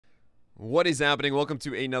What is happening? Welcome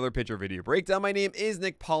to another pitcher video breakdown. My name is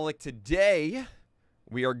Nick Pollack. Today,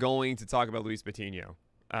 we are going to talk about Luis Patiño.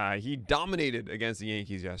 He dominated against the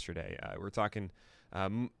Yankees yesterday. We're talking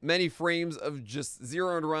many frames of just 0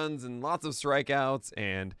 earned runs and lots of strikeouts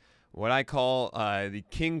and what I call the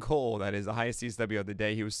King Cole. That is the highest CSW of the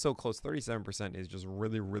day. He was so close. 37% is just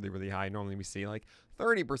really, really, really high. Normally we see like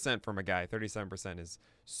 30% from a guy. 37% is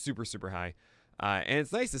super, super high. And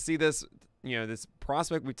it's nice to see this, this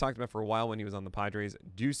prospect we've talked about for a while when he was on the Padres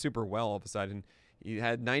do super well all of a sudden. He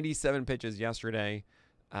had 97 pitches yesterday.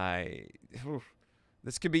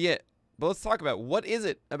 This could be it. But let's talk about what is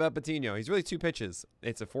it about Patiño. He's really 2 pitches.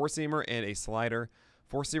 It's a 4-seamer and a slider.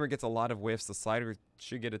 4-seamer gets a lot of whiffs. The slider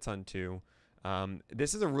should get a ton too.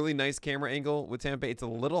 This is a really nice camera angle with Tampa. It's a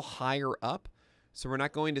little higher up, so we're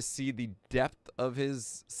not going to see the depth of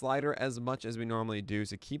his slider as much as we normally do.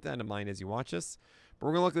 So keep that in mind as you watch this. But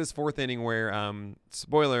we're going to look at this 4th inning where,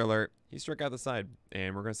 spoiler alert, he struck out the side,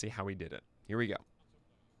 and we're going to see how he did it. Here we go.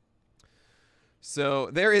 So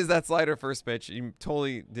there is that slider first pitch. He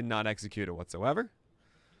totally did not execute it whatsoever.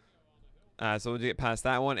 So we'll get past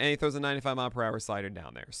that one. And he throws a 95-mile-per-hour slider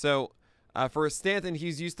down there. So for Stanton,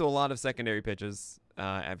 he's used to a lot of secondary pitches.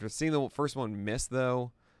 After seeing the first one miss,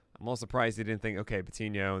 though, I'm a little surprised he didn't think, okay,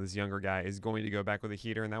 Patiño, this younger guy, is going to go back with a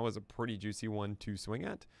heater. And that was a pretty juicy one to swing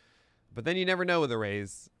at. But then you never know with the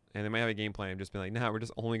Rays. And they might have a game plan of just being like, nah, we're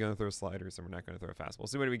just only going to throw sliders and we're not going to throw a fastball.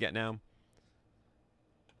 So what do we get now?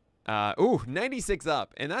 96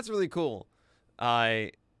 up. And that's really cool.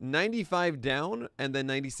 95 down and then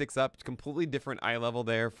 96 up. Completely different eye level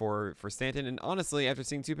there for Stanton. And honestly, after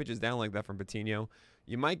seeing 2 pitches down like that from Patiño,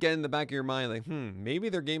 you might get in the back of your mind like, maybe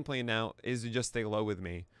their game plan now is to just stay low with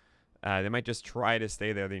me. They might just try to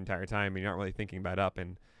stay there the entire time and you're not really thinking about up.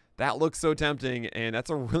 And that looks so tempting. And that's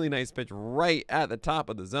a really nice pitch right at the top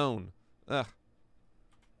of the zone. Ugh.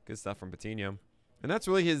 Good stuff from Patiño. And that's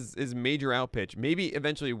really his major out pitch. Maybe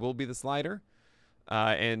eventually will be the slider.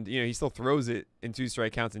 And, he still throws it in 2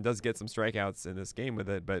 strike counts and does get some strikeouts in this game with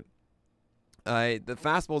it. But the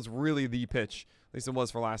fastball is really the pitch. At least it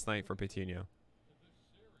was for last night for Patiño.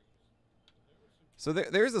 So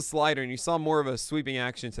there's a slider, and you saw more of a sweeping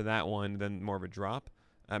action to that one than more of a drop.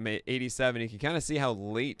 At 87, you can kind of see how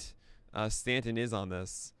late Stanton is on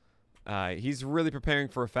this. He's really preparing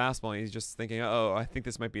for a fastball. And he's just thinking, oh, I think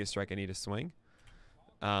this might be a strike. I need to swing.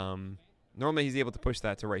 Normally, he's able to push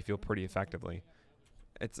that to right field pretty effectively.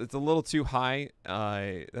 It's a little too high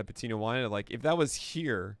that Patiño wanted. Like, if that was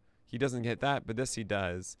here, he doesn't get that, but this he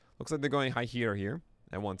does. Looks like they're going high heater here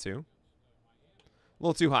at 1-2. A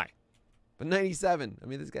little too high. But 97, I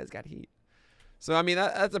mean, this guy's got heat. So, I mean,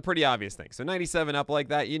 that's a pretty obvious thing. So, 97 up like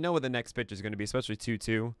that, you know what the next pitch is going to be, especially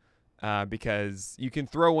 2-2, because you can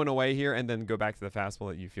throw one away here and then go back to the fastball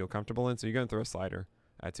that you feel comfortable in. So, you're going to throw a slider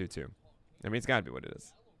at 2-2. I mean, it's got to be what it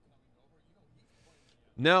is.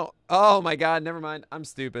 No. Oh, my God. Never mind. I'm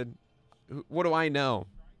stupid. What do I know?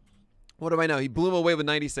 What do I know? He blew him away with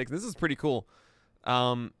 96. This is pretty cool.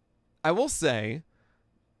 I will say,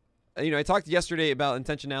 I talked yesterday about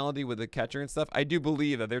intentionality with the catcher and stuff. I do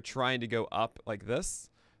believe that they're trying to go up like this.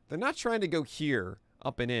 They're not trying to go here,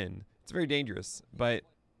 up and in. It's very dangerous. But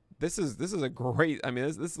this is a great, I mean,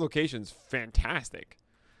 this location's fantastic.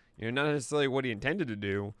 Not necessarily what he intended to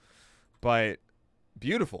do, but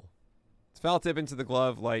beautiful. It's foul tip into the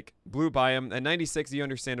glove, like blew by him. At 96, you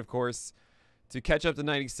understand, of course, to catch up to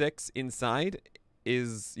 96 inside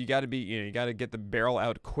is you got to be, you got to get the barrel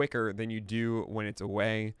out quicker than you do when it's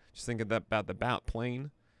away. Just think about the bat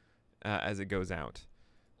plane as it goes out.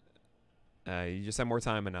 You just have more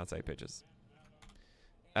time on outside pitches.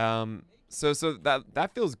 So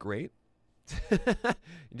that feels great. You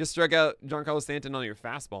just struck out Giancarlo Stanton on your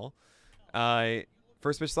fastball.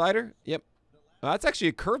 First pitch slider. Yep. Well, that's actually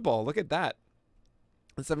a curveball. Look at that.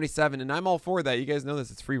 77, and I'm all for that. You guys know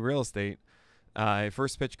this. It's free real estate.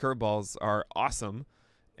 First pitch curveballs are awesome,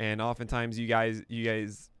 and oftentimes you guys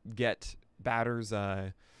get batters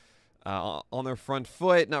on their front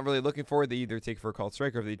foot, not really looking for it. They either take for a called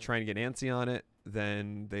strike, or if they try to get antsy on it,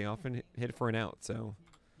 then they often hit for an out. So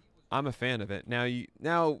I'm a fan of it.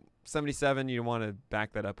 Now 77, you want to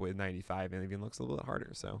back that up with 95, and it even looks a little bit harder.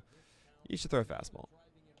 So you should throw a fastball.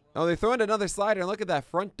 Oh, they're throwing another slider. Look at that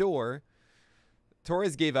front door.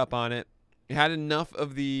 Torres gave up on it. He had enough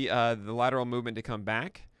of the lateral movement to come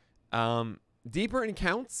back. Deeper in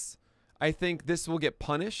counts, I think this will get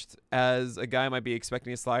punished, as a guy might be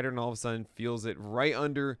expecting a slider and all of a sudden feels it right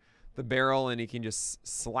under the barrel, and he can just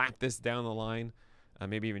slap this down the line,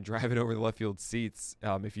 maybe even drive it over the left field seats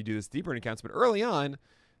if you do this deeper in counts. But early on,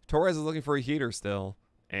 Torres is looking for a heater still,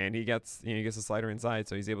 and he gets a slider inside,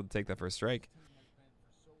 so he's able to take that first strike.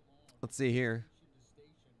 Let's see here.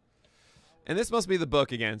 And this must be the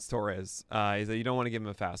book against Torres, is that you don't want to give him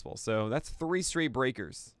a fastball. So that's 3 straight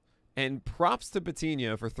breakers. And props to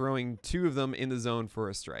Patiño for throwing 2 of them in the zone for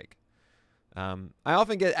a strike. I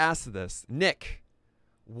often get asked this. Nick,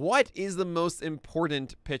 what is the most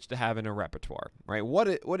important pitch to have in a repertoire? Right?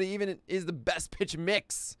 What even is the best pitch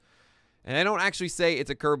mix? And I don't actually say it's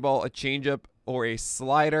a curveball, a changeup, or a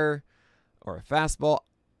slider, or a fastball.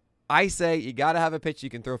 I say you got to have a pitch you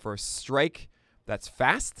can throw for a strike that's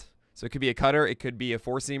fast. So it could be a cutter, it could be a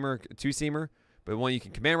 4-seamer, a 2-seamer, but one you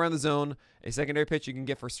can command around the zone, a secondary pitch you can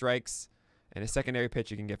get for strikes, and a secondary pitch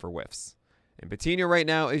you can get for whiffs. And Patiño right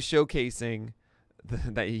now is showcasing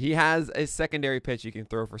that he has a secondary pitch you can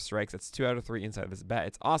throw for strikes. That's 2 out of 3 inside of his bat.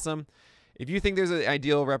 It's awesome. If you think there's an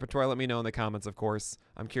ideal repertoire, let me know in the comments, of course.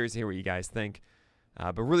 I'm curious to hear what you guys think.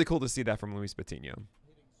 But really cool to see that from Luis Patiño.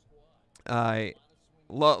 I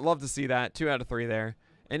love to see that. 2 out of 3 there.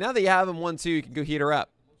 And now that you have him 1-2, you can go heat her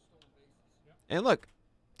up. And look,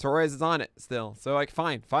 Torres is on it still. So, like,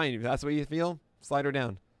 fine. If that's what you feel, slide her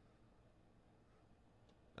down.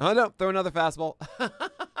 Oh, no. Throw another fastball.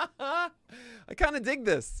 I kind of dig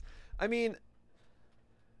this. I mean,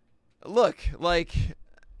 look, like,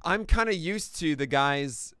 I'm kind of used to the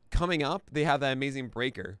guys coming up. They have that amazing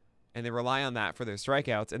breaker, and they rely on that for their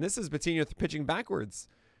strikeouts. And this is Patiño pitching backwards.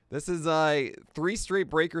 This is 3 straight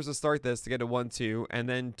breakers to start this to get a 1-2, and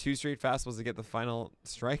then 2 straight fastballs to get the final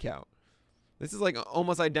strikeout. This is like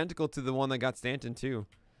almost identical to the one that got Stanton too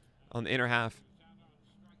on the inner half.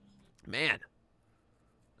 Man.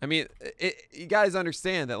 I mean, you guys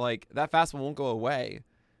understand that like that fastball won't go away.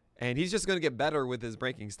 And he's just going to get better with his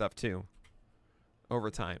breaking stuff too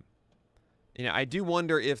over time. You know, I do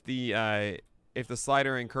wonder if the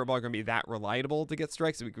slider and curveball are going to be that reliable to get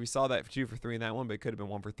strikes. We saw that 2 for 3 in that one, but it could have been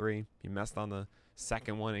 1 for 3. He messed on the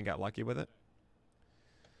second one and got lucky with it.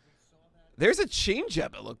 There's a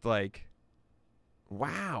changeup, it looked like.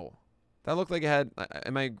 Wow. That looked like it had...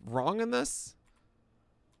 Am I wrong on this?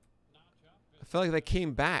 I feel like that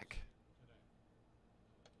came back.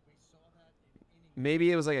 Maybe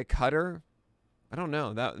it was like a cutter. I don't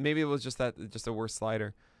know. Maybe it was just a worse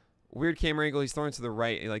slider. Weird camera angle. He's throwing to the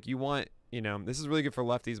right. Like you want, you know, this is really good for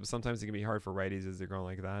lefties, but sometimes it can be hard for righties as they're going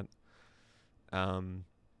like that.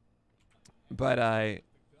 But I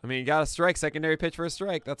mean, you got a strike, secondary pitch for a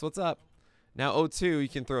strike. That's what's up. Now 0-2, you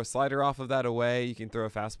can throw a slider off of that away. You can throw a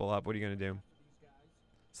fastball up. What are you going to do?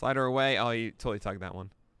 Slider away. Oh, you totally tugged that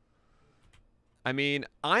one. I mean,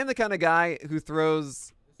 I'm the kind of guy who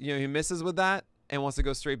throws, you know, he misses with that and wants to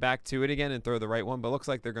go straight back to it again and throw the right one. But it looks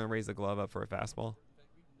like they're going to raise the glove up for a fastball.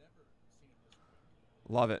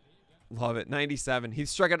 Love it. Love it. 97. He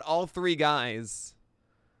struck out all 3 guys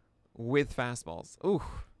with fastballs. Ooh.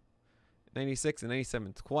 96 and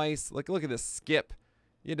 97 twice. Look at this skip.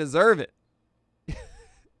 You deserve it.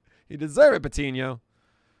 You deserve it, Patiño.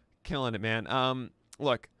 Killing it, man.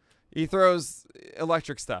 Look, he throws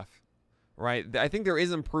electric stuff, right? I think there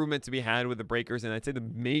is improvement to be had with the breakers, and I'd say the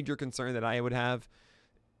major concern that I would have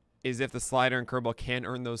is if the slider and curveball can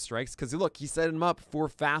earn those strikes. Because, look, he set him up for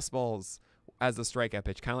fastballs as the strikeout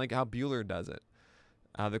pitch, kind of like how Buehler does it.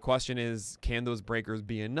 The question is, can those breakers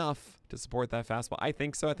be enough to support that fastball? I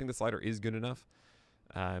think so. I think the slider is good enough.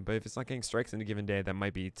 But if it's not getting strikes in a given day, that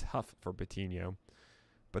might be tough for Patiño.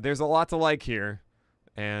 But there's a lot to like here.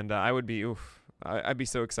 And I would be, I'd be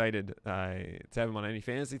so excited to have him on any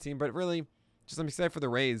fantasy team. But really, just I'm excited for the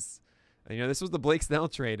Rays. You know, this was the Blake Snell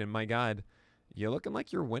trade, and my God, you're looking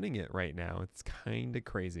like you're winning it right now. It's kind of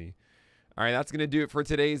crazy. All right, that's going to do it for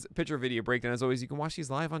today's pitcher video breakdown. As always, you can watch these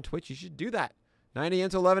live on Twitch. You should do that. 9 a.m.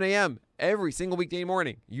 to 11 a.m. every single weekday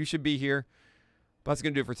morning. You should be here. But that's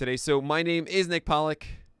going to do it for today. So my name is Nick Pollack.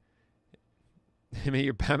 May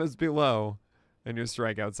your BABIPs be low and your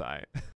strikeouts high.